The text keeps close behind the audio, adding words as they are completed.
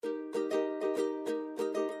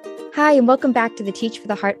Hi, and welcome back to the Teach for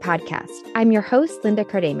the Heart podcast. I'm your host, Linda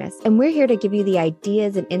Cardamus, and we're here to give you the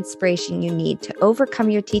ideas and inspiration you need to overcome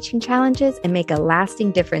your teaching challenges and make a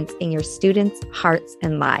lasting difference in your students' hearts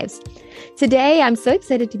and lives. Today, I'm so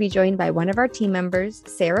excited to be joined by one of our team members,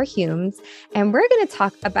 Sarah Humes, and we're going to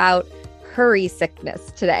talk about hurry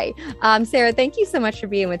sickness today. Sarah, thank you so much for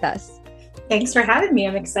being with us. Thanks for having me.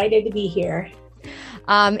 I'm excited to be here.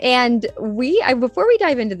 Before we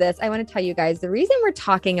dive into this, I want to tell you guys the reason we're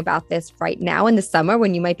talking about this right now in the summer,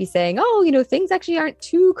 when you might be saying, things actually aren't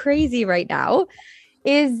too crazy right now,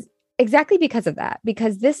 is exactly because of that.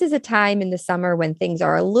 Because this is a time in the summer when things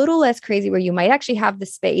are a little less crazy, where you might actually have the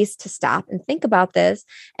space to stop and think about this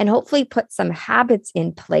and hopefully put some habits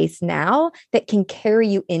in place now that can carry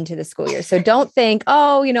you into the school year. So don't think,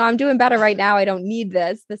 I'm doing better right now, I don't need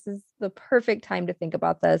this. This is the perfect time to think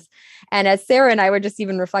about this. And as Sarah and I were just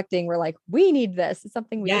even reflecting, we're like, we need this. It's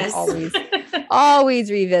something we can always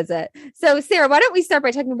revisit. So Sarah, why don't we start by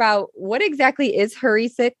talking about what exactly is hurry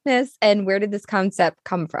sickness and where did this concept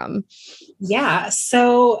come from? Yeah.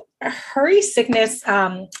 So hurry sickness,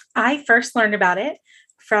 I first learned about it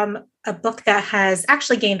from a book that has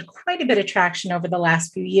actually gained quite a bit of traction over the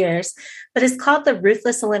last few years, but it's called The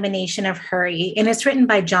Ruthless Elimination of Hurry, and it's written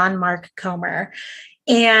by John Mark Comer.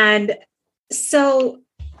 And so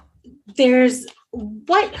there's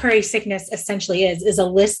what hurry sickness essentially is a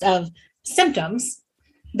list of symptoms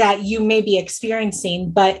that you may be experiencing,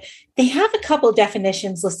 but they have a couple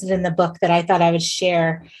definitions listed in the book that I thought I would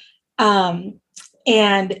share. And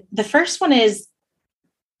the first one is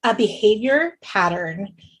a behavior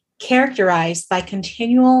pattern characterized by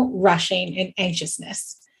continual rushing and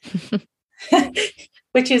anxiousness,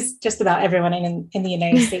 which is just about everyone in the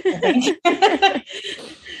United States, I think.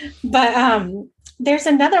 But there's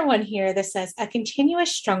another one here that says a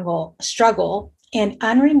continuous struggle and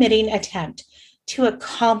unremitting attempt to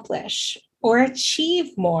accomplish or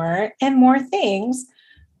achieve more and more things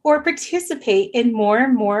or participate in more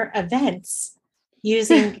and more events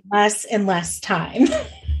using less and less time.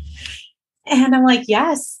 And I'm like,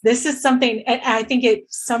 yes, this is something, I think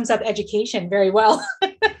it sums up education very well.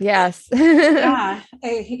 Yes. Yeah.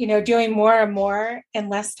 Doing more and more in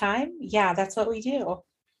less time. Yeah, that's what we do.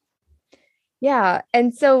 Yeah.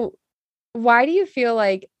 And so why do you feel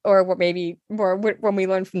like, or what maybe more when we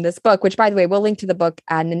learn from this book, which by the way, we'll link to the book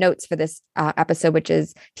and the notes for this episode, which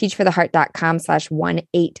is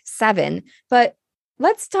teachfortheheart.com/187. But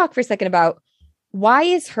let's talk for a second about why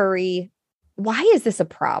is this a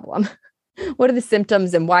problem? What are the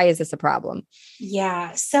symptoms and why is this a problem?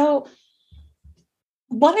 Yeah. So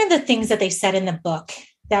one of the things that they said in the book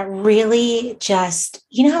that really just,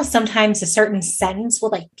 how sometimes a certain sentence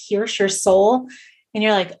will pierce your soul and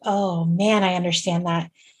you're like, oh man, I understand that.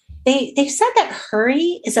 They said that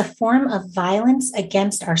hurry is a form of violence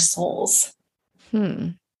against our souls.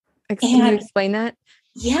 Can you explain that?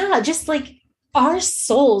 Yeah. Just like our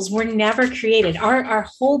souls were never created. Our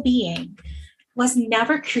whole being was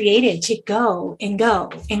never created to go and go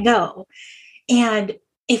and go. And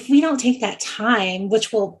if we don't take that time,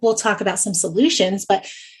 which we'll talk about some solutions, but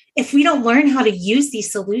if we don't learn how to use these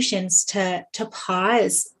solutions to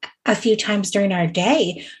pause a few times during our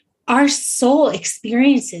day, our soul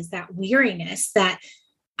experiences that weariness that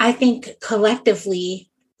I think collectively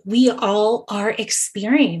we all are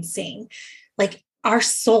experiencing. Like our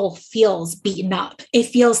soul feels beaten up. It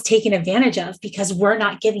feels taken advantage of because we're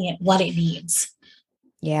not giving it what it needs.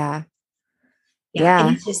 Yeah.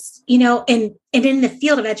 And it's just, and in the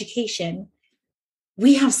field of education,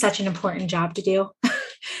 we have such an important job to do.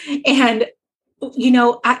 And,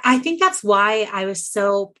 I think that's why I was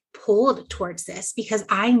so pulled towards this, because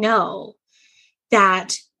I know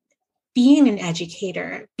that being an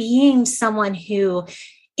educator, being someone who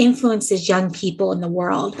influences young people in the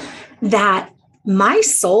world, that my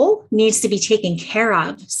soul needs to be taken care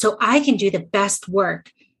of so I can do the best work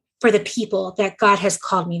for the people that God has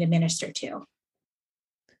called me to minister to.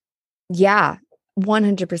 Yeah,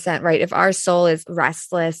 100% right. If our soul is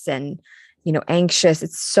restless and, anxious,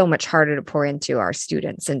 it's so much harder to pour into our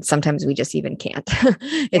students. And sometimes we just even can't.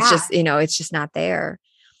 It's just not there.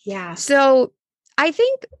 Yeah. So I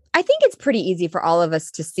think it's pretty easy for all of us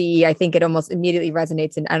to see. I think it almost immediately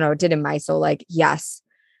resonates. And I don't know, it did in my soul. Like, yes,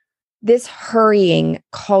 this hurrying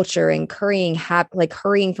culture and hurrying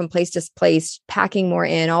from place to place, packing more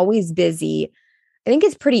in, always busy. I think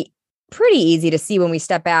it's pretty easy to see when we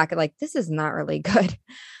step back and like, this is not really good,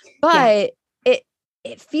 but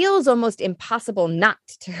it feels almost impossible not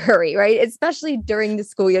to hurry, right? Especially during the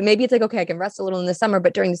school year. Maybe it's like, okay, I can rest a little in the summer,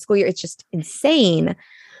 but during the school year, it's just insane.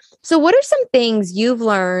 So what are some things you've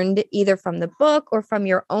learned either from the book or from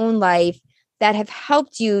your own life that have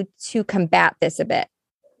helped you to combat this a bit?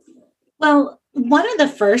 Well, one of the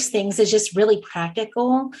first things is just really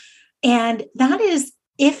practical. And that is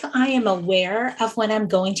if I am aware of when I'm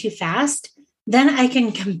going too fast, then I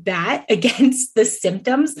can combat against the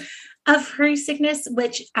symptoms of hurry sickness,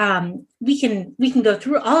 which we can go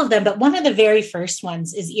through all of them. But one of the very first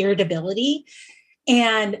ones is irritability.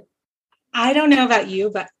 And I don't know about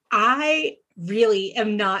you, but I really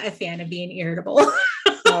am not a fan of being irritable.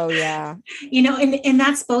 Oh yeah. And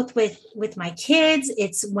that's both with my kids.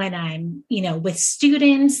 It's when I'm, with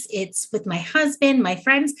students, it's with my husband, my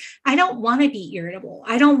friends. I don't want to be irritable.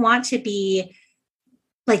 I don't want to be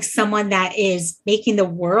like someone that is making the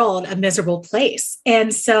world a miserable place.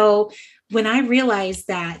 And so when I realize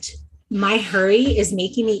that my hurry is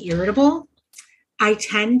making me irritable, I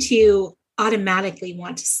tend to automatically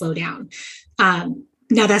want to slow down.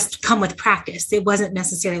 Now that's come with practice. It wasn't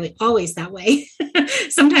necessarily always that way.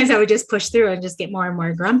 Sometimes I would just push through and just get more and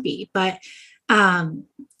more grumpy. But,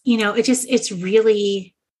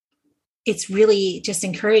 it's really just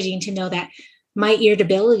encouraging to know that my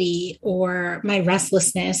irritability or my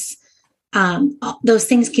restlessness, those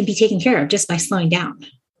things can be taken care of just by slowing down.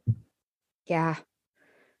 Yeah.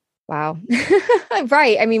 Wow.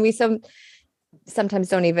 Right. I mean, we sometimes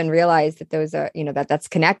don't even realize that those are, that's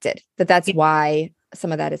connected, that's why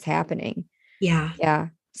some of that is happening. Yeah. Yeah.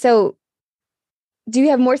 So do you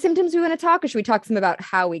have more symptoms we want to talk, or should we talk some about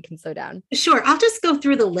how we can slow down? Sure. I'll just go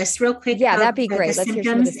through the list real quick. Yeah, that'd be great. Let's hear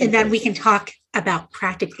some of the symptoms, and then we can talk about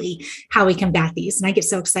practically how we combat these. And I get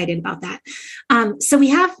so excited about that. So we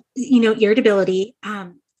have, irritability.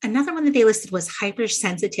 Another one that they listed was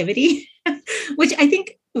hypersensitivity, which I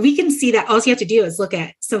think we can see that all you have to do is look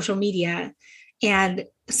at social media and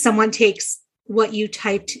someone takes what you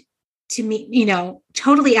typed to me,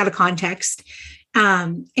 totally out of context.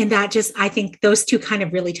 And that just, I think those two kind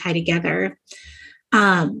of really tie together.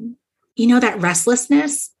 That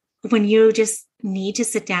restlessness when you just need to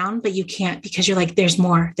sit down, but you can't because you're like, there's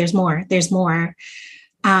more.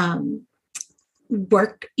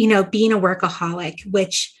 Work, being a workaholic,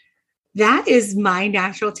 which that is my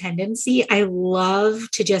natural tendency. I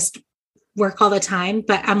love to just work all the time,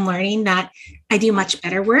 but I'm learning that I do much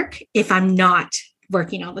better work if I'm not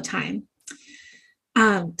working all the time.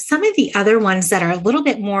 Some of the other ones that are a little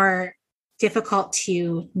bit more difficult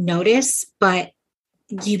to notice, but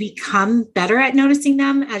you become better at noticing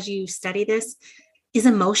them as you study this, is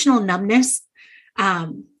emotional numbness.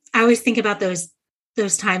 I always think about those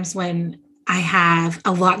times when I have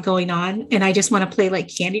a lot going on and I just want to play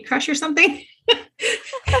like Candy Crush or something.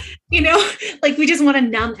 Like we just want to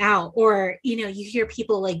numb out, or, you hear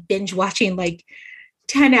people like binge watching like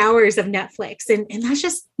 10 hours of Netflix and that's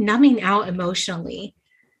just numbing out emotionally.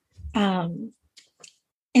 And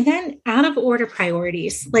then out of order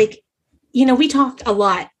priorities, like, we talked a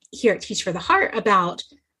lot here at Teach for the Heart about,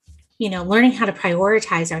 learning how to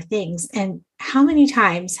prioritize our things. And how many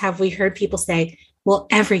times have we heard people say, well,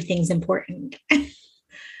 everything's important.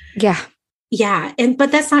 Yeah. Yeah.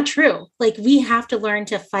 But that's not true. Like we have to learn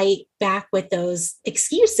to fight back with those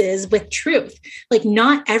excuses with truth. Like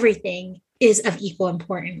not everything is of equal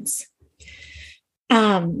importance.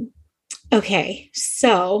 Okay.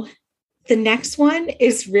 So the next one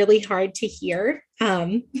is really hard to hear,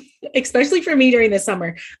 especially for me during the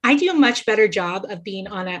summer. I do a much better job of being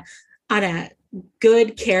on a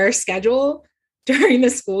good care schedule during the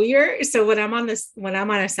school year. So when I'm on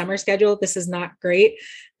a summer schedule, this is not great,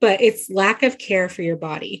 but it's lack of care for your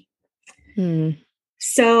body.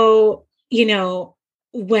 So,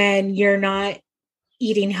 when you're not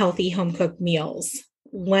eating healthy home cooked meals,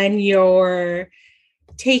 when you're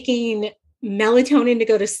taking melatonin to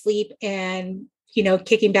go to sleep and,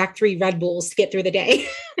 kicking back 3 Red Bulls to get through the day.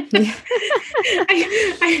 And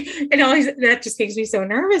always, that just makes me so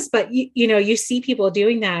nervous, but you see people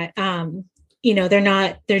doing that.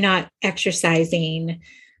 They're not exercising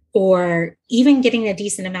or even getting a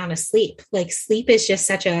decent amount of sleep. Like sleep is just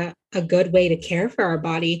such a good way to care for our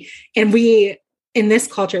body. And in this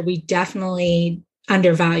culture, we definitely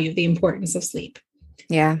undervalue the importance of sleep.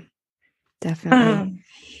 Yeah, definitely.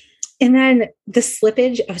 And then the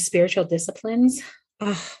slippage of spiritual disciplines,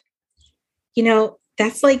 that's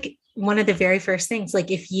like one of the very first things. Like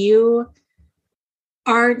if you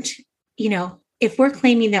aren't, if we're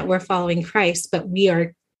claiming that we're following Christ, but we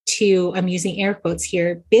are I'm using air quotes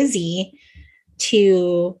here, busy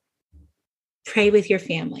to pray with your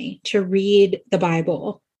family, to read the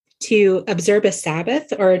Bible, to observe a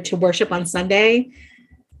Sabbath or to worship on Sunday,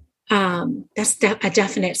 that's a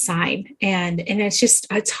definite sign. And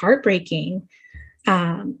it's heartbreaking.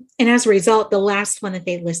 And as a result, the last one that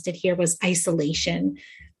they listed here was isolation.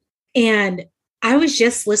 And I was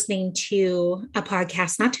just listening to a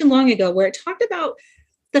podcast not too long ago where it talked about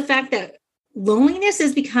the fact that loneliness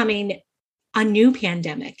is becoming a new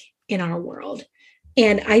pandemic in our world.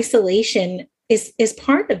 And isolation is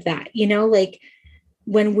part of that, like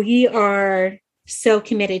when we are so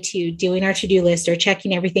committed to doing our to-do list or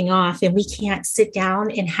checking everything off and we can't sit down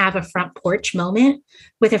and have a front porch moment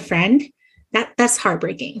with a friend, that's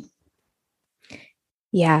heartbreaking.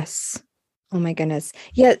 Yes. Oh my goodness.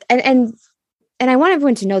 Yeah. And I want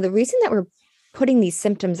everyone to know the reason that we're putting these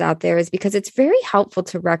symptoms out there is because it's very helpful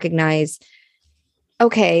to recognize,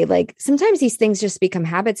 okay, like sometimes these things just become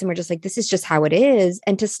habits and we're just like, this is just how it is.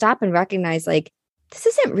 And to stop and recognize like, this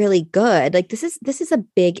isn't really good. Like this is a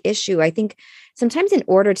big issue. I think sometimes in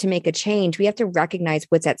order to make a change, we have to recognize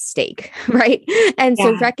what's at stake, right? And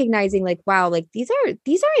so recognizing like, wow, like these are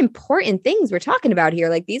important things we're talking about here.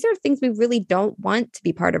 Like these are things we really don't want to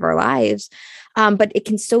be part of our lives. But it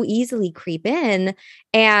can so easily creep in.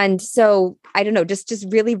 And so I don't know, just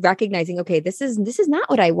really recognizing, okay, this is not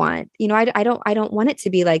what I want. I don't want it to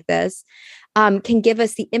be like this. Can give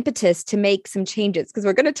us the impetus to make some changes, because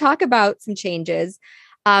we're going to talk about some changes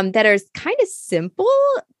that are kind of simple,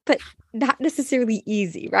 but not necessarily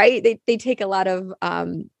easy, right? They take a lot of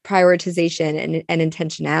prioritization and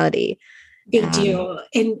intentionality. They do.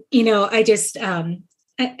 And,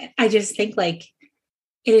 I just think like,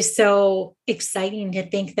 it is so exciting to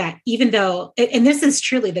think that even though, and this is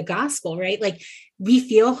truly the gospel, right? Like we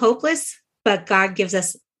feel hopeless, but God gives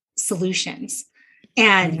us solutions.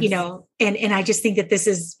 And, Yes. And I just think that this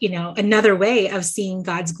is, another way of seeing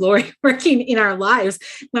God's glory working in our lives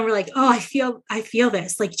when we're like, oh, I feel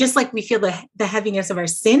this, like, just like we feel the heaviness of our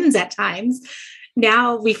sins at times.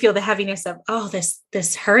 Now we feel the heaviness of, oh,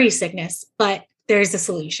 this hurry sickness, but there's a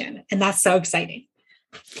solution. And that's so exciting.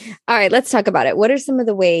 All right, let's talk about it. What are some of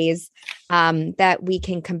the ways that we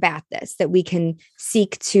can combat this, that we can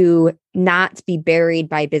seek to not be buried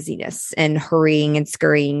by busyness and hurrying and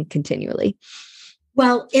scurrying continually?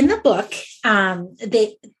 Well, in the book,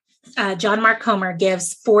 John Mark Comer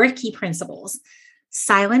gives 4 key principles: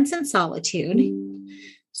 silence and solitude,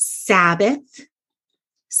 Sabbath,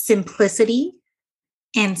 simplicity,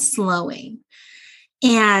 and slowing.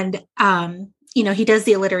 And, he does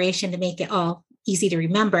the alliteration to make it all easy to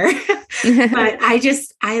remember. But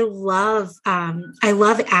I love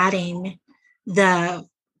adding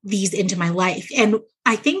these into my life. And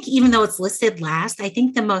I think even though it's listed last, I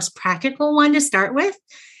think the most practical one to start with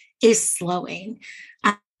is slowing.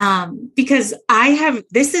 Because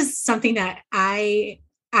this is something that I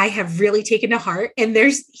have really taken to heart. And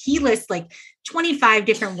he lists like 25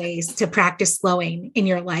 different ways to practice slowing in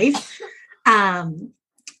your life.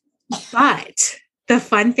 But the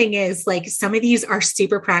fun thing is, like, some of these are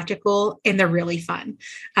super practical and they're really fun,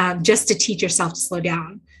 just to teach yourself to slow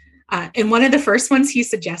down. And one of the first ones he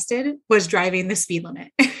suggested was driving the speed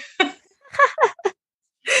limit.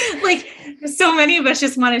 Like, so many of us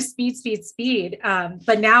just want to speed.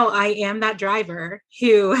 But now I am that driver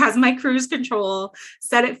who has my cruise control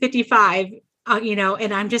set at 55,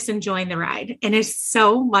 and I'm just enjoying the ride. And it's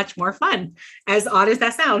so much more fun, as odd as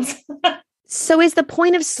that sounds. So is the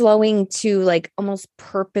point of slowing to like almost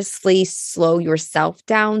purposely slow yourself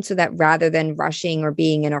down so that rather than rushing or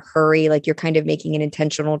being in a hurry, like you're kind of making an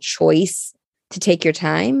intentional choice to take your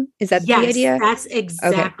time? Is that the idea? That's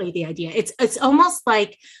exactly the idea. It's almost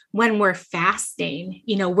like when we're fasting,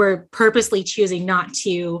 we're purposely choosing not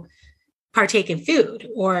to partake in food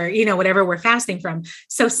or, whatever we're fasting from.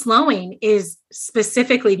 So slowing is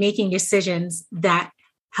specifically making decisions that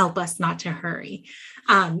help us not to hurry.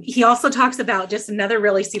 He also talks about just another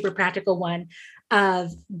really super practical one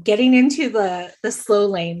of getting into the slow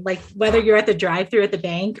lane, like whether you're at the drive-thru at the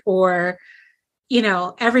bank or,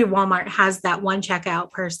 every Walmart has that one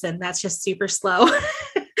checkout person that's just super slow.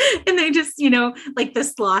 And they just, like the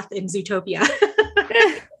sloth in Zootopia.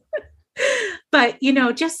 But,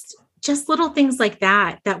 just little things like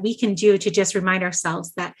that we can do to just remind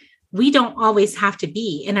ourselves that we don't always have to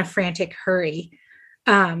be in a frantic hurry.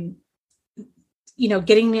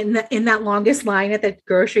 Getting in that longest line at the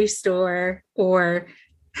grocery store or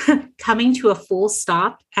coming to a full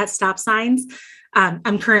stop at stop signs.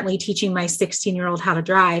 I'm currently teaching my 16-year-old how to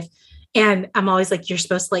drive. And I'm always like, you're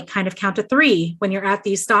supposed to like kind of count to 3 when you're at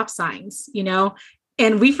these stop signs,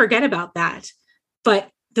 and we forget about that. But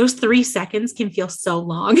those 3 seconds can feel so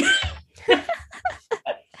long.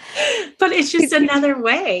 But it's just another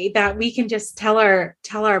way that we can just tell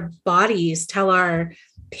our bodies, tell our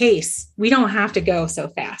pace, we don't have to go so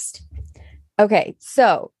fast. Okay.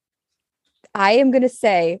 So I am going to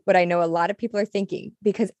say what I know a lot of people are thinking,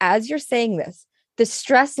 because as you're saying this, the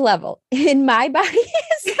stress level in my body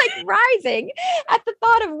is like rising at the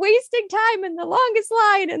thought of wasting time in the longest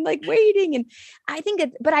line and like waiting. And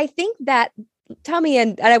but I think that, tell me,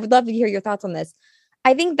 and I would love to hear your thoughts on this.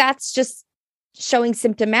 I think that's just showing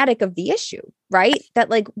symptomatic of the issue, right? That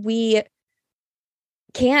like we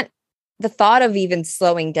can't, the thought of even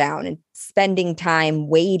slowing down and spending time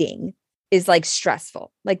waiting is like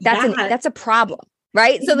stressful. Like that's a problem,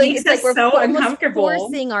 right? So like it's like we're so almost uncomfortable,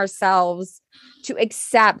 forcing ourselves to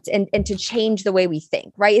accept and to change the way we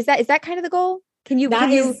think, right? Is that kind of the goal? Can you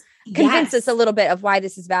convince us a little bit of why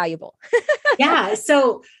this is valuable? Yeah.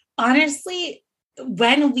 So honestly,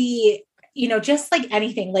 when we, just like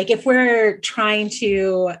anything, like if we're trying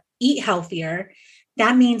to eat healthier,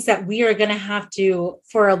 that means that we are going to have to,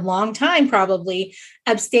 for a long time, probably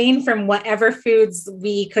abstain from whatever foods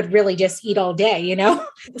we could really just eat all day,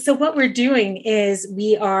 So what we're doing is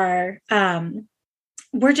we're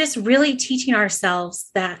just really teaching ourselves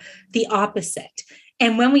that the opposite.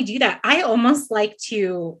 And when we do that, I almost like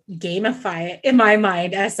to gamify it in my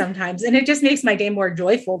mind as sometimes, and it just makes my day more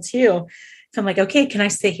joyful too. So I'm like, okay, can I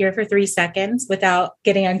sit here for 3 seconds without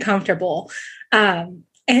getting uncomfortable? And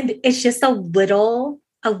it's just a little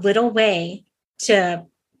way to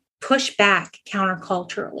push back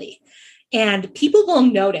counterculturally. And people will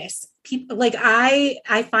notice. People like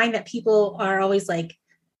I find that people are always like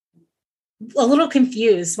a little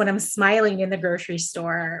confused when I'm smiling in the grocery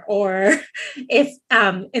store, or if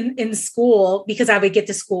in school, because I would get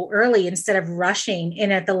to school early instead of rushing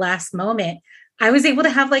in at the last moment. I was able to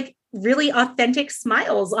have like really authentic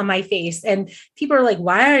smiles on my face. And people are like,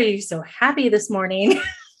 why are you so happy this morning?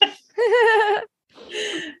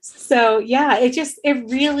 So yeah, it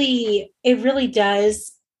really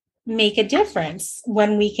does make a difference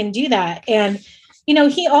when we can do that. And,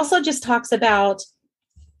 he also just talks about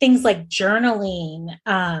things like journaling,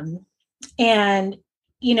 and,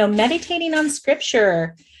 meditating on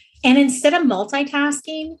scripture, and instead of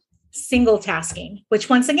multitasking, single tasking, which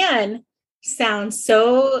once again sounds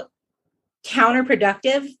so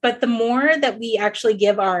counterproductive, but the more that we actually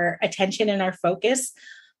give our attention and our focus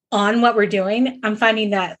on what we're doing, I'm finding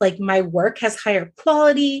that like my work has higher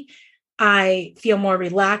quality. I feel more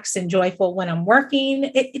relaxed and joyful when I'm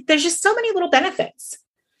working. There's just so many little benefits.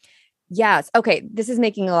 Yes. Okay. This is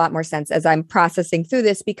making a lot more sense as I'm processing through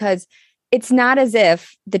this, because it's not as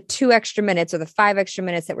if the 2 extra minutes or the 5 extra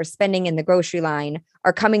minutes that we're spending in the grocery line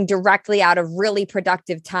are coming directly out of really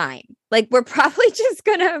productive time. Like we're probably just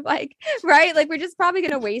gonna right? Like we're just probably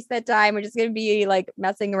gonna waste that time. We're just gonna be like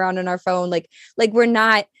messing around on our phone. Like we're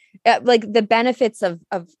not like the benefits of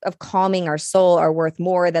calming our soul are worth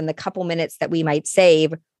more than the couple minutes that we might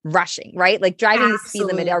save rushing, right? Like driving the speed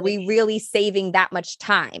limit. Are we really saving that much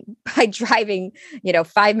time by driving,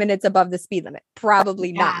 5 minutes above the speed limit?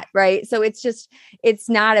 Probably not. Right. So it's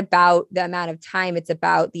not about the amount of time. It's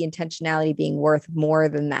about the intentionality being worth more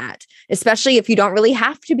than that, especially if you don't really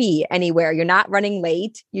have to be anywhere. You're not running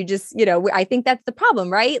late. You just, I think that's the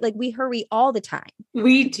problem, right? Like we hurry all the time.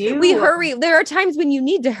 We do. We hurry. There are times when you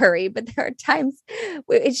need to hurry, but there are times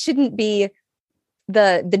where it shouldn't be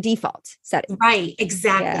the default setting. Right.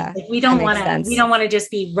 Exactly. Yeah, like we don't want to just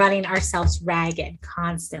be running ourselves ragged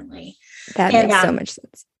constantly. That makes so much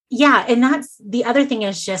sense. Yeah. And that's the other thing,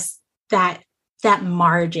 is just that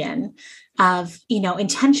margin of,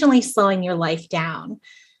 intentionally slowing your life down.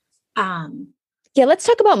 Yeah. Let's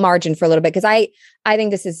talk about margin for a little bit, because I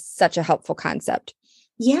think this is such a helpful concept.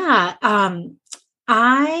 Yeah.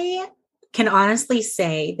 I can honestly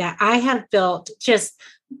say that I have built just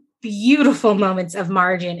beautiful moments of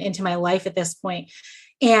margin into my life at this point.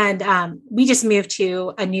 And we just moved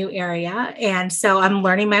to a new area. And so I'm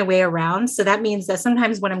learning my way around. So that means that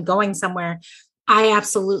sometimes when I'm going somewhere, I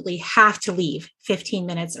absolutely have to leave 15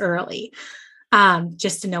 minutes early,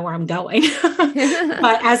 just to know where I'm going.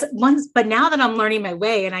 But now that I'm learning my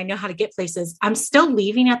way and I know how to get places, I'm still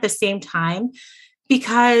leaving at the same time,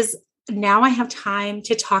 because now I have time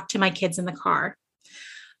to talk to my kids in the car.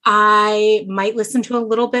 I might listen to a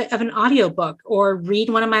little bit of an audiobook or read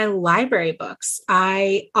one of my library books.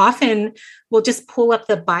 I often will just pull up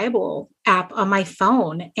the Bible app on my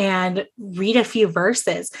phone and read a few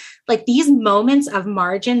verses. Like these moments of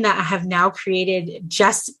margin that I have now created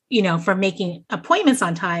just, from making appointments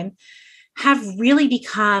on time have really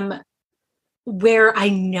become where I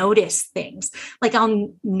notice things. Like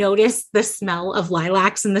I'll notice the smell of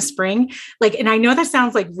lilacs in the spring. And I know that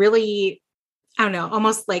sounds like really, I don't know,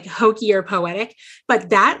 almost like hokey or poetic, but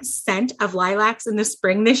that scent of lilacs in the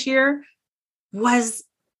spring this year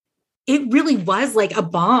it really was like a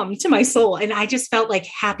balm to my soul. And I just felt like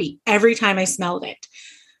happy every time I smelled it.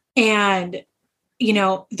 And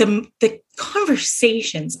the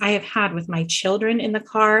conversations I have had with my children in the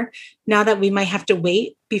car, now that we might have to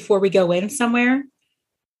wait before we go in somewhere,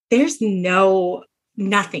 there's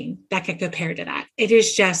nothing that can compare to that. It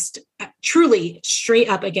is just truly straight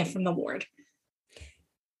up a gift from the Lord.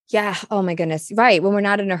 Yeah. Oh my goodness. Right. When we're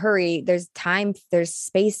not in a hurry, there's time, there's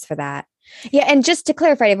space for that. Yeah. And just to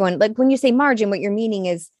clarify, everyone, like when you say margin, what you're meaning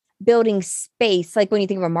is building space. Like when you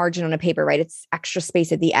think of a margin on a paper, right? It's extra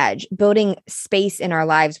space at the edge, building space in our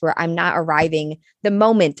lives where I'm not arriving the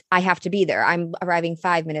moment I have to be there. I'm arriving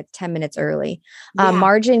 5 minutes, 10 minutes early.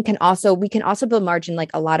 Margin we can also build margin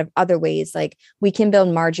like a lot of other ways. Like we can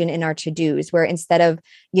build margin in our to-dos where instead of,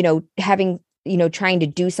 trying to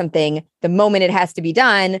do something the moment it has to be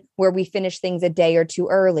done, where we finish things a day or two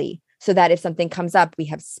early so that if something comes up, we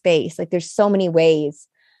have space. Like there's so many ways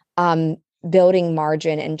building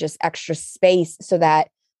margin and just extra space so that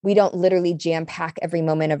we don't literally jam pack every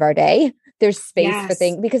moment of our day. There's space for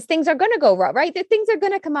things because things are going to go wrong, right? Things are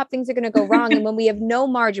going to come up, things are going to go wrong. And when we have no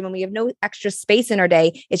margin, when we have no extra space in our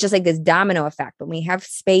day, it's just like this domino effect. When we have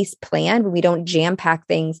space planned, when we don't jam pack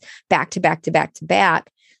things back to back to back to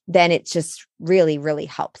back, then it just really, really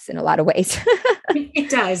helps in a lot of ways. It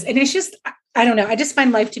does. And it's just, I don't know. I just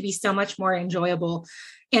find life to be so much more enjoyable.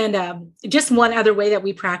 And just one other way that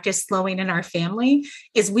we practice slowing in our family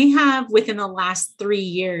is we have within the last 3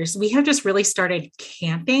 years, we have just really started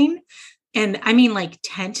camping. And I mean like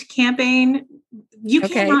tent camping. You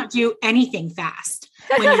cannot do anything fast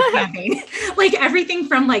when you're camping. Like everything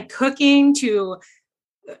from like cooking to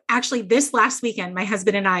actually this last weekend, my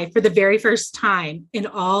husband and I, for the very first time in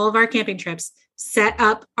all of our camping trips, set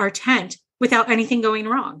up our tent without anything going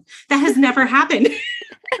wrong. That has never happened.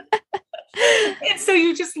 And so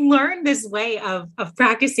you just learn this way of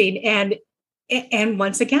practicing. And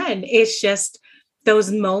once again, it's just those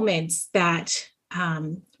moments that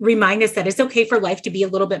remind us that it's okay for life to be a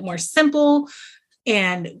little bit more simple.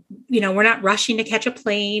 And, we're not rushing to catch a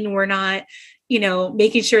plane. We're not,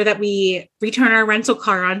 making sure that we return our rental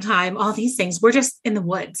car on time, all these things. We're just in the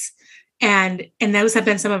woods. And those have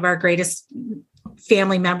been some of our greatest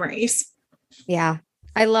family memories. Yeah,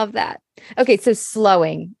 I love that. Okay. So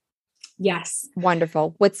slowing. Yes.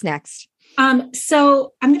 Wonderful. What's next?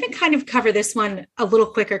 So I'm going to kind of cover this one a little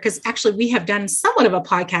quicker because actually we have done somewhat of a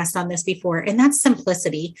podcast on this before, and that's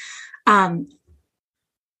simplicity.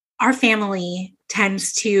 Our family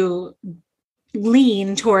tends to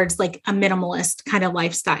lean towards like a minimalist kind of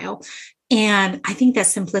lifestyle. And I think that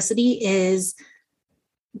simplicity is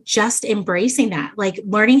just embracing that, like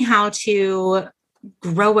learning how to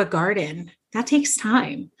grow a garden. That takes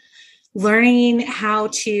time. Learning how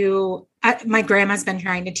to, my grandma's been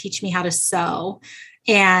trying to teach me how to sew.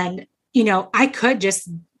 And, I could just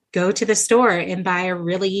go to the store and buy a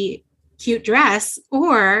really cute dress,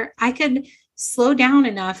 or I could slow down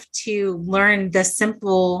enough to learn the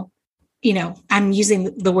simple, I'm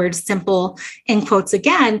using the word simple in quotes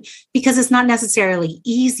again, because it's not necessarily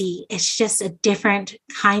easy. It's just a different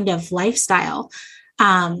kind of lifestyle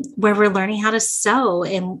where we're learning how to sew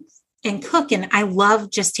and cook. And I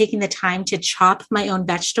love just taking the time to chop my own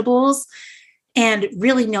vegetables and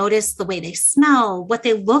really notice the way they smell, what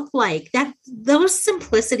they look like. That those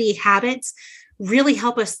simplicity habits really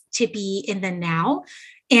help us to be in the now.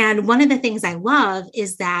 And one of the things I love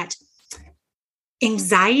is that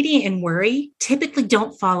anxiety and worry typically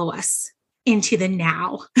don't follow us into the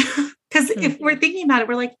now. Because if we're thinking about it,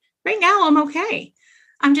 we're like, right now, I'm okay.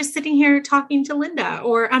 I'm just sitting here talking to Linda,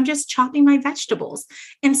 or I'm just chopping my vegetables.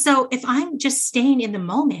 And so if I'm just staying in the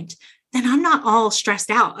moment, then I'm not all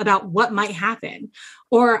stressed out about what might happen,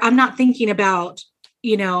 or I'm not thinking about,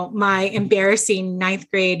 my embarrassing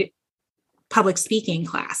 9th grade public speaking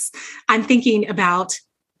class. I'm thinking about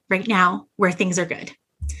right now where things are good.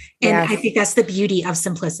 And I think that's the beauty of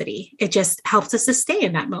simplicity. It just helps us to stay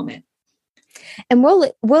in that moment. And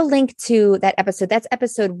we'll link to that episode. That's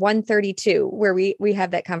episode 132, where we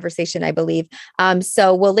have that conversation, I believe.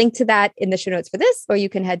 So we'll link to that in the show notes for this, or you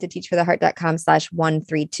can head to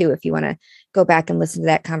teachfortheheart.com/132 if you want to go back and listen to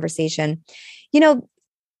that conversation.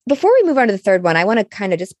 Before we move on to the third one, I want to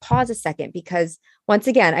kind of just pause a second, because once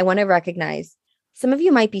again, I want to recognize some of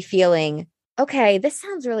you might be feeling, okay, this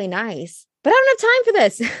sounds really nice, but I don't have time for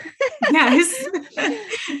this. Yes.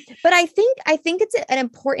 But I think it's an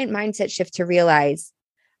important mindset shift to realize,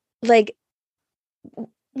 like,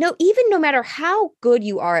 even no matter how good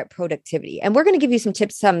you are at productivity, and we're going to give you some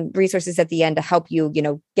tips, some resources at the end to help you,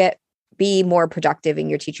 be more productive in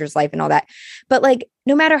your teacher's life and all that. But like,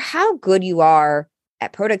 no matter how good you are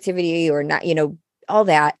at productivity or not, all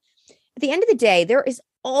that, at the end of the day, there is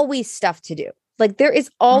always stuff to do. Like there is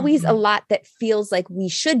always a Mhm. lot that feels like we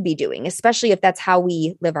should be doing, especially if that's how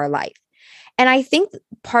we live our life. And I think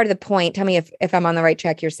part of the point, tell me if I'm on the right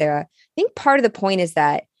track here, Sarah. I think part of the point is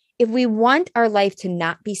that if we want our life to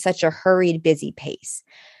not be such a hurried, busy pace,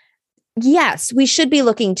 yes, we should be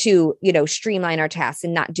looking to, streamline our tasks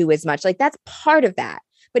and not do as much. Like that's part of that.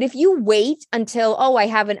 But if you wait until, I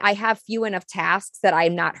have few enough tasks that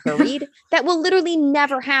I'm not hurried, that will literally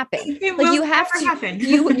never happen. It Like will never happen.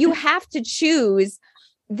 you have to choose,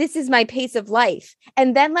 this is my pace of life,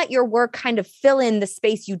 and then let your work kind of fill in the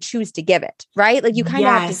space you choose to give it, right? Like you kind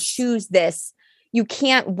of have to Yes. choose this. You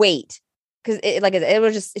can't wait because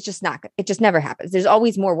it just never happens. There's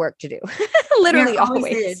always more work to do. Literally There always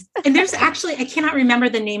always. is. And there's actually, I cannot remember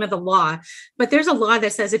the name of the law, but there's a law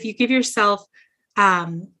that says if you give yourself,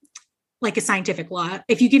 like a scientific law,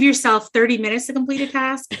 if you give yourself 30 minutes to complete a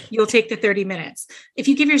task, you'll take the 30 minutes. If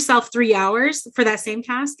you give yourself 3 hours for that same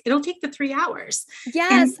task, it'll take the 3 hours.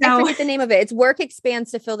 Yes, I forget the name of it. It's work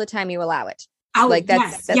expands to fill the time you allow it. Oh, like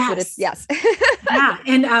that's yes. what it's, yes. Yeah.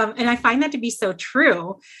 And I find that to be so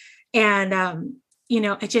true. And, I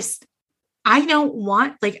don't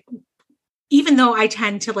want, like, even though I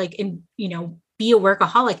tend to be a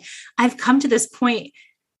workaholic, I've come to this point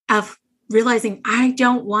of realizing I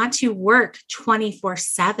don't want to work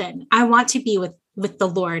 24/7. I want to be with the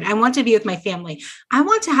Lord. I want to be with my family. I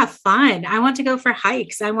want to have fun. I want to go for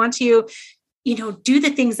hikes. I want to, do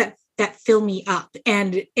the things that fill me up.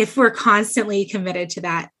 And if we're constantly committed to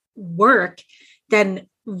that work, then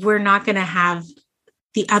we're not going to have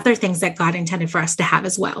the other things that God intended for us to have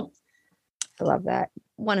as well. I love that.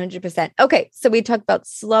 100%. Okay. So we talked about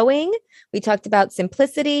slowing. We talked about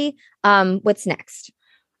simplicity. What's next?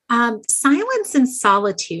 Silence and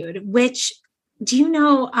solitude, which, do you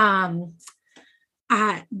know,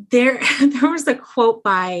 there was a quote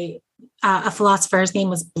by a philosopher. His name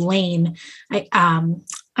was Blaine. I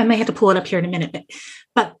might have to pull it up here in a minute,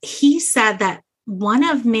 but he said that one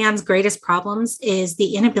of man's greatest problems is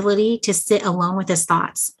the inability to sit alone with his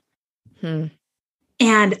thoughts. And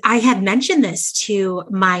I had mentioned this to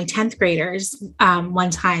my 10th graders one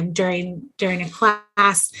time during a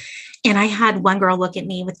class. And I had one girl look at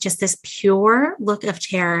me with just this pure look of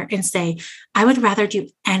terror and say, I would rather do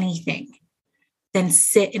anything than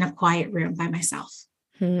sit in a quiet room by myself.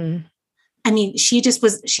 I mean, she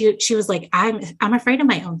was like, I'm afraid of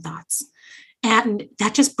my own thoughts. And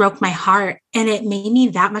that just broke my heart. And it made me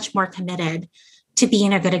that much more committed to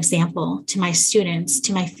being a good example to my students,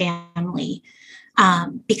 to my family.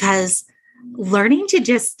 Because learning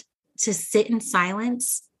to sit in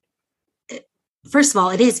silence, first of all,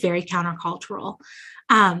 it is very countercultural.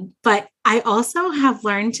 But I also have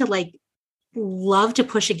learned to love to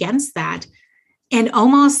push against that and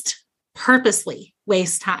almost purposely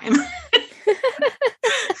waste time.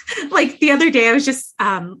 Like the other day,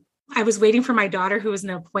 I was waiting for my daughter who was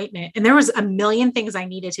an appointment, and there was a million things I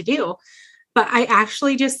needed to do. But I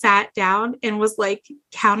actually just sat down and was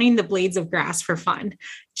counting the blades of grass for fun,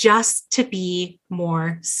 just to be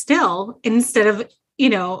more still instead of,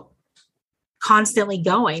 constantly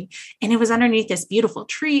going. And it was underneath this beautiful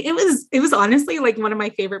tree. It was honestly one of my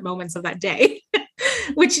favorite moments of that day,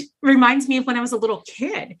 which reminds me of when I was a little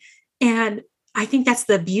kid. And I think that's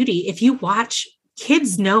the beauty. If you watch,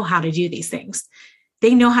 kids know how to do these things.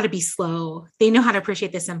 They know how to be slow. They know how to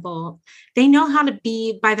appreciate the simple. They know how to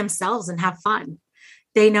be by themselves and have fun.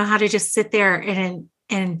 They know how to just sit there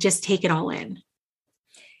and just take it all in.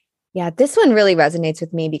 Yeah, this one really resonates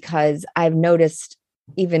with me because I've noticed,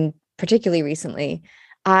 even particularly recently,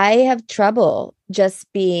 I have trouble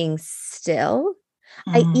just being still.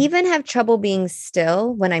 I even have trouble being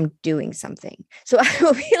still when I'm doing something. So I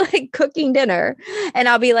will be cooking dinner and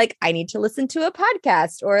I'll be I need to listen to a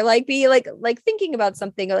podcast or be thinking about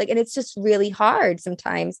something and it's just really hard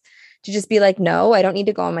sometimes to just be no, I don't need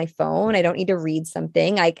to go on my phone. I don't need to read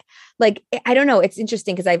something. I don't know. It's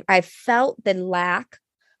interesting because I've felt the lack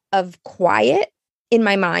of quiet in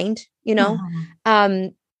my mind,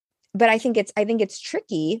 but I think it's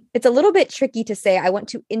tricky. It's a little bit tricky to say I want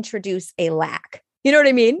to introduce a lack. You know what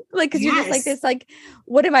I mean? Because Yes. you're just this,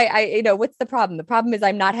 what am I, what's the problem? The problem is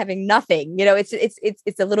I'm not having nothing.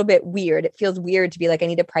 It's a little bit weird. It feels weird to be I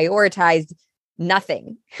need to prioritize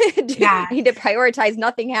nothing. Yeah. I need to prioritize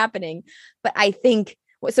nothing happening. But I think,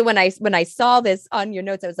 so when I saw this on your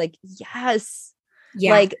notes, I was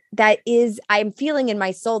yes, that is, I'm feeling in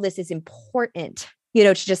my soul, this is important,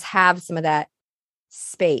 to just have some of that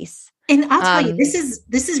space. And I'll tell you,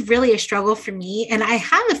 this is really a struggle for me. And I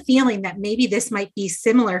have a feeling that maybe this might be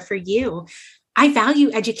similar for you. I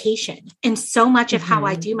value education, and so much of how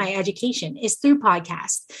I do my education is through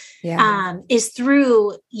podcasts, is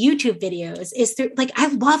through YouTube videos, is through, like, I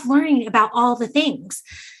love learning about all the things.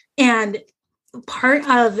 And part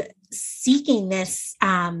of seeking this,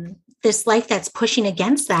 this life that's pushing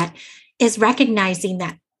against that is recognizing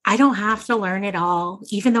that I don't have to learn it all,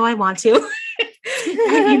 even though I want to.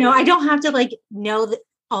 I don't have to like know that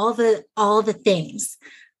all the things.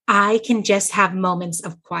 I can just have moments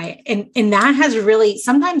of quiet. And that has really,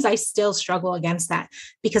 sometimes I still struggle against that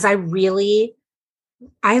because I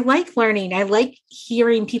like learning. I like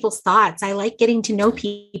hearing people's thoughts. I like getting to know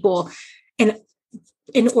people. And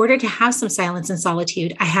in order to have some silence and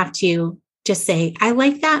solitude, I have to just say, I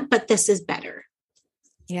like that, but this is better.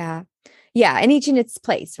 Yeah. Yeah. And each in its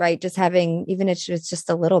place, right? Just having, even if it's just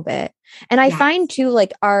a little bit. And I find too,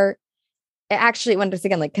 like actually, once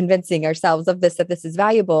again, like convincing ourselves of this, that this is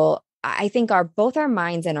valuable. I think both our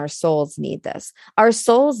minds and our souls need this. Our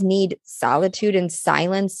souls need solitude and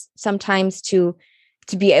silence sometimes to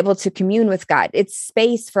be able to commune with God. It's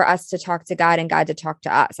space for us to talk to God and God to talk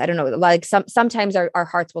to us. I don't know, like sometimes our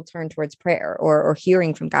hearts will turn towards prayer or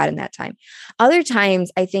hearing from God in that time. Other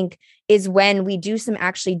times, I think, is when we do some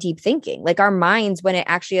actually deep thinking. Like our minds, when it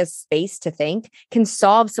actually has space to think, can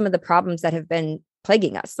solve some of the problems that have been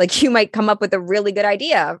plaguing us. Like you might come up with a really good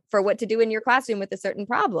idea for what to do in your classroom with a certain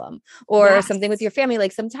problem or something with your family.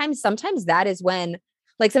 Like sometimes that is when,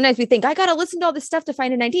 like sometimes we think I got to listen to all this stuff to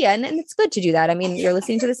find an idea. And it's good to do that. I mean, you're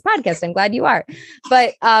listening to this podcast. I'm glad you are.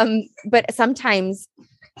 But sometimes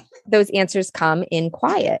those answers come in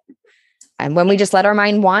quiet and when we just let our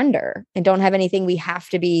mind wander and don't have anything we have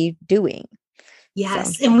to be doing.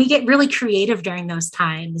 Yes. So. And we get really creative during those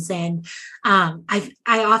times. And I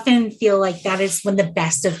often feel like that is when the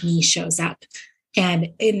best of me shows up and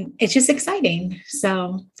it's just exciting.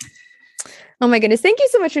 So. Oh my goodness. Thank you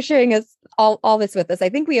so much for sharing us all this with us. I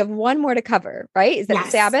think we have one more to cover, right? Is that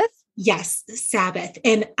Sabbath? Yes. Sabbath.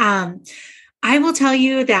 And I will tell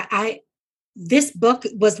you that this book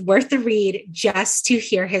was worth the read just to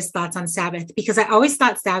hear his thoughts on Sabbath, because I always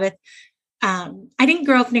thought Sabbath, I didn't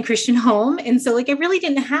grow up in a Christian home. And so like, I really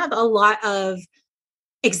didn't have a lot of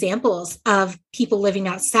examples of people living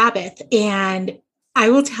out Sabbath. And I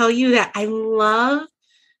will tell you that I love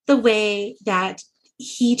the way that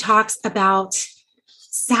he talks about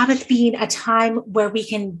Sabbath being a time where we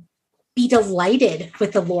can be delighted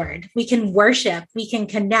with the Lord. We can worship, we can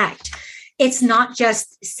connect. It's not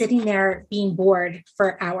just sitting there being bored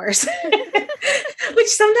for hours. Which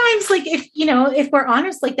sometimes, like, if we're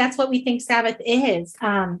honest, like that's what we think Sabbath is.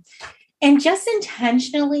 And just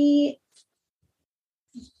intentionally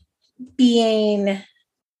being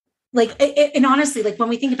like, and honestly, like when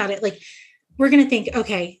we think about it, like we're going to think,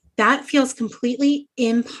 okay, that feels completely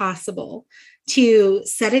impossible to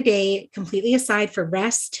set a day completely aside for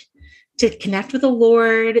rest, to connect with the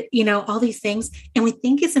Lord, all these things. And we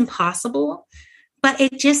think it's impossible, but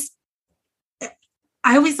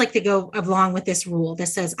I always like to go along with this rule that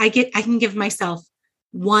says I can give myself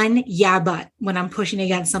one but when I'm pushing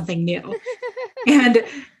against something new. and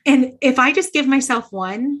if I just give myself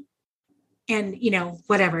one and,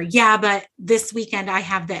 whatever, but this weekend I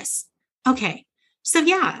have this. Okay. So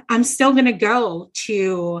I'm still going to go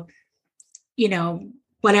to,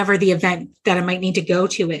 whatever the event that I might need to go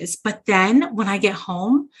to is. But then when I get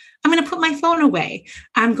home, I'm going to put my phone away.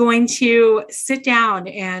 I'm going to sit down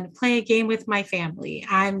and play a game with my family.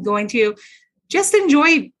 I'm going to just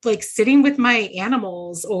enjoy like sitting with my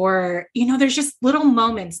animals or, there's just little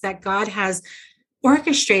moments that God has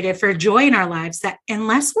orchestrated for joy in our lives that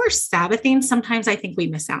unless we're Sabbathing, sometimes I think we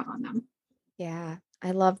miss out on them. Yeah,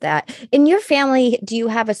 I love that. In your family, do you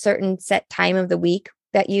have a certain set time of the week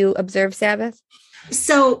that you observe Sabbath?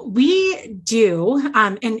 So we do.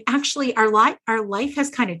 And actually our life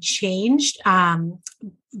has kind of changed.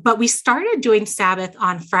 But we started doing Sabbath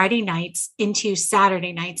on Friday nights into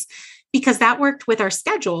Saturday nights because that worked with our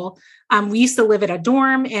schedule. We used to live at a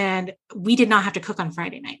dorm and we did not have to cook on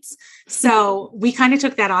Friday nights. So we kind of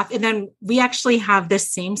took that off. And then we actually have the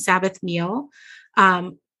same Sabbath meal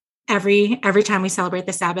every time we celebrate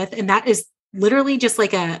the Sabbath. And that is literally just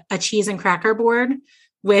like a cheese and cracker board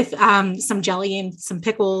with some jelly and some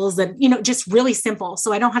pickles and, just really simple.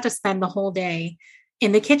 So I don't have to spend the whole day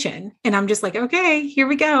in the kitchen. And I'm just like, okay, here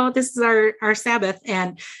we go. This is our Sabbath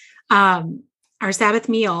and our Sabbath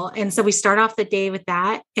meal. And so we start off the day with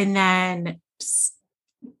that. And then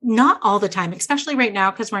not all the time, especially right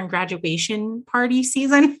now, because we're in graduation party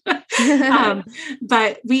season.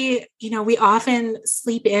 But we often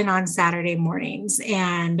sleep in on Saturday mornings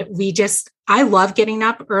and I love getting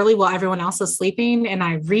up early while everyone else is sleeping and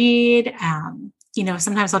I read.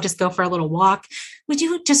 sometimes I'll just go for a little walk. We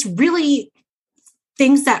do just really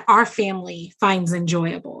things that our family finds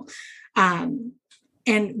enjoyable.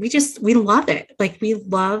 And we love it. Like we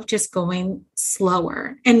love just going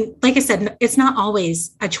slower. And like I said, it's not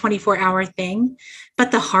always a 24-hour thing, but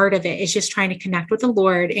the heart of it is just trying to connect with the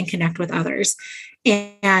Lord and connect with others.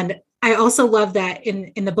 And I also love that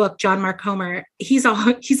in the book, John Mark Comer, he's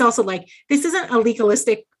also like, this isn't a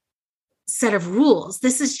legalistic set of rules.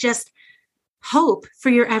 This is just hope for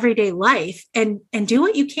your everyday life, and do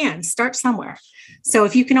what you can. Start somewhere. So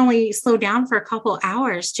if you can only slow down for a couple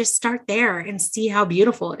hours, just start there and see how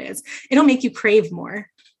beautiful it is. It'll make you crave more.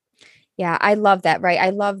 Yeah, I love that. Right.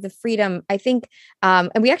 I love the freedom. I think,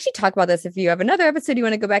 and we actually talk about this. If you have another episode you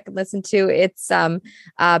want to go back and listen to, it's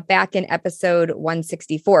back in episode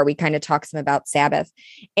 164, we kind of talk some about Sabbath.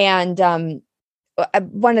 And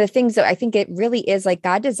one of the things that I think it really is like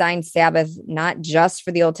God designed Sabbath, not just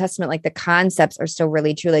for the Old Testament, like the concepts are still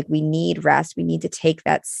really true. Like we need rest. We need to take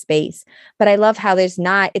that space. But I love how it's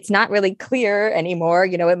not really clear anymore.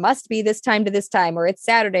 It must be this time to this time, or it's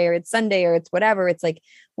Saturday or it's Sunday or it's whatever. It's like,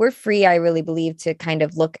 we're free, I really believe, to kind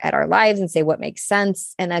of look at our lives and say what makes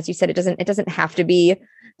sense. And as you said, it doesn't have to be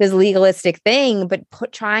this legalistic thing, but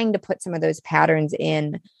trying to put some of those patterns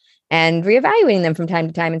in and reevaluating them from time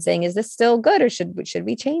to time and saying, is this still good or should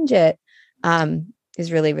we change it?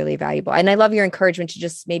 Is really, really valuable. And I love your encouragement to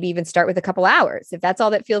just maybe even start with a couple hours. If that's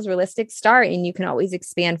all that feels realistic, start, and you can always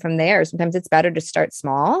expand from there. Sometimes it's better to start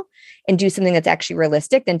small and do something that's actually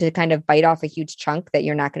realistic than to kind of bite off a huge chunk that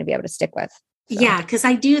you're not going to be able to stick with. So. Yeah, because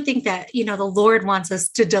I do think that, the Lord wants us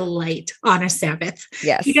to delight on a Sabbath.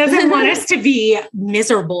 Yes. He doesn't want us to be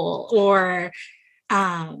miserable or,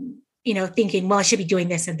 thinking, well, I should be doing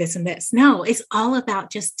this and this and this. No, it's all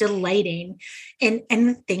about just delighting in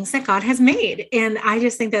the things that God has made. And I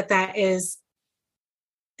just think it's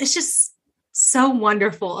just so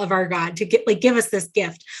wonderful of our God to give us this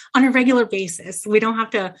gift on a regular basis. We don't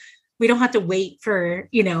have to wait for,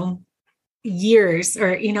 years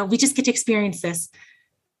or, we just get to experience this.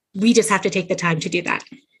 We just have to take the time to do that.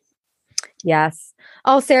 Yes.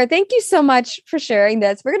 Oh, Sarah, thank you so much for sharing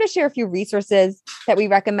this. We're going to share a few resources that we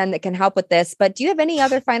recommend that can help with this, but do you have any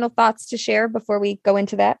other final thoughts to share before we go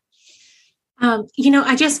into that?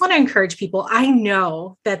 I just want to encourage people. I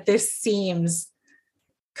know that this seems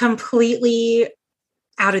completely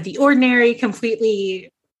out of the ordinary,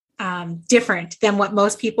 completely different than what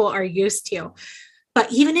most people are used to.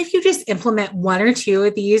 But even if you just implement one or two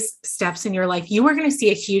of these steps in your life, you are going to see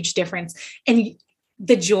a huge difference. And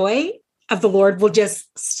the joy of the Lord will just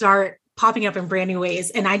start popping up in brand new ways.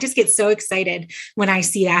 And I just get so excited when I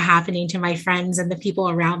see that happening to my friends and the people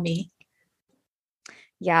around me.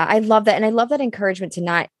 Yeah, I love that. And I love that encouragement to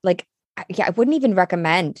not I wouldn't even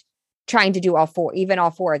recommend trying to do all four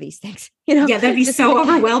of these things. Yeah, that'd be so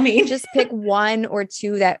overwhelming. Just pick one or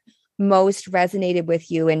two that most resonated with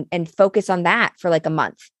you and focus on that for like a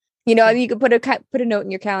month. And you could put a note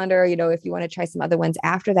in your calendar, if you want to try some other ones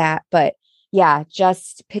after that. But yeah,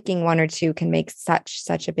 just picking one or two can make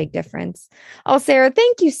such a big difference. Oh, Sarah,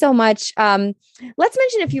 thank you so much. Let's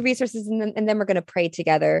mention a few resources and then we're going to pray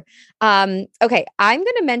together. Okay, I'm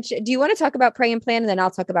going to mention, do you want to talk about Pray and Plan, and then I'll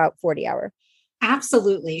talk about 40 Hour?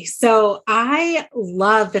 Absolutely. So I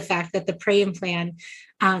love the fact that the Pray and Plan,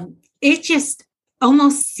 it just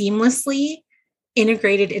almost seamlessly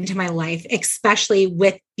integrated into my life, especially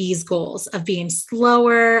with these goals of being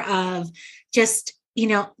slower, of just,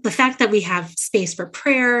 the fact that we have space for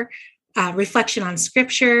prayer, reflection on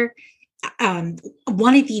scripture.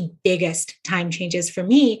 One of the biggest time changes for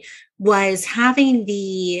me was having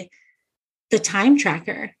the time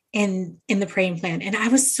tracker in the Pray and Plan. And I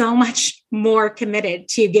was so much more committed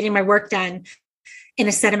to getting my work done in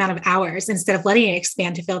a set amount of hours instead of letting it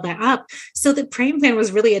expand to fill that up. So the Pray and Plan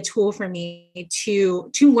was really a tool for me to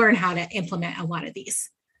learn how to implement a lot of these.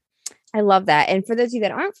 I love that. And for those of you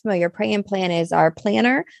that aren't familiar, Pray and Plan is our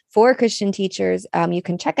planner for Christian teachers. You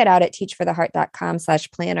can check it out at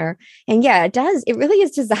teachfortheheart.com/planner. And yeah, it really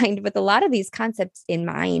is designed with a lot of these concepts in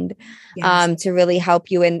mind. Yes. To really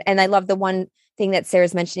help you. And I love the one thing that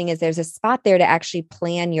Sarah's mentioning is there's a spot there to actually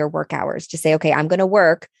plan your work hours, to say, okay, I'm going to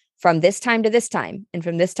work from this time to this time and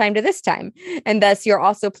from this time to this time. And thus you're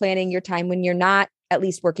also planning your time when you're not at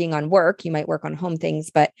least working on work. You might work on home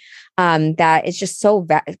things, but that is just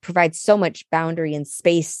it provides so much boundary and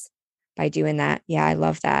space by doing that. Yeah, I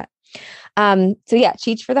love that. So yeah,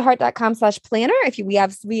 teachfortheheart.com/planner.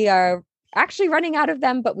 We are actually running out of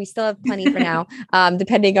them, but we still have plenty for now,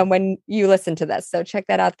 depending on when you listen to this. So check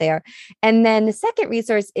that out there. And then the second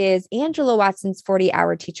resource is Angela Watson's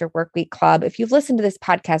 40-Hour Teacher Workweek Club. If you've listened to this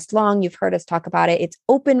podcast long, you've heard us talk about it. It's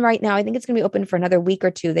open right now. I think it's going to be open for another week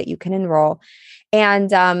or two that you can enroll.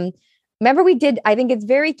 And remember I think it's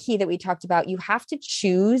very key that we talked about, you have to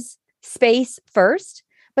choose space first.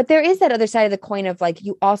 But there is that other side of the coin of like,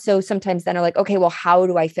 you also sometimes then are like, okay, well, how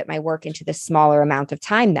do I fit my work into this smaller amount of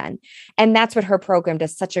time then? And that's what her program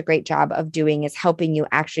does such a great job of doing, is helping you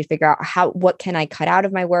actually figure out what can I cut out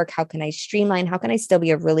of my work? How can I streamline? How can I still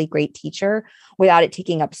be a really great teacher without it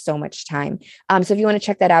taking up so much time? So if you want to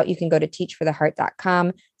check that out, you can go to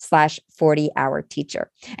teachfortheheart.com/40-hour teacher.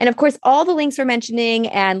 And of course, all the links we're mentioning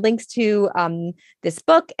and links to this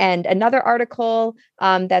book and another article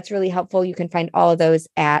that's really helpful, you can find all of those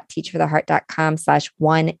at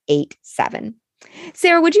teachfortheheart.com/187.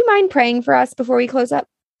 Sarah, would you mind praying for us before we close up?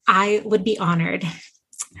 I would be honored.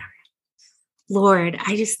 Lord,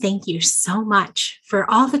 I just thank you so much for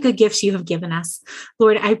all the good gifts you have given us.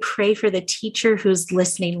 Lord, I pray for the teacher who's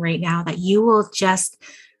listening right now, that you will just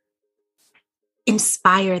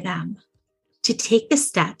inspire them to take the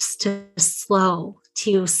steps to slow,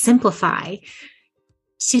 to simplify,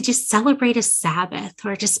 to just celebrate a Sabbath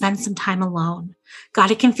or to spend some time alone.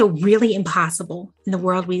 God, it can feel really impossible in the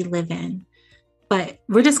world we live in, but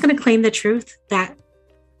we're just going to claim the truth that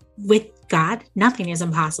with God, nothing is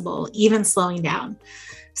impossible, even slowing down.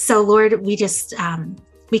 So Lord, we just,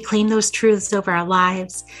 we claim those truths over our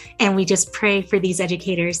lives, and we just pray for these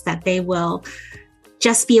educators that they will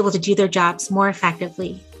just be able to do their jobs more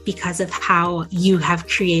effectively because of how you have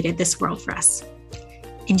created this world for us.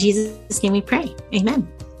 In Jesus' name we pray. Amen.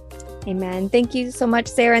 Amen. Thank you so much,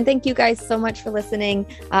 Sarah. And thank you guys so much for listening.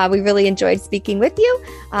 We really enjoyed speaking with you.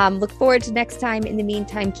 Look forward to next time. In the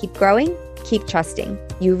meantime, keep growing, keep trusting.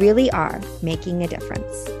 You really are making a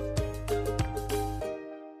difference.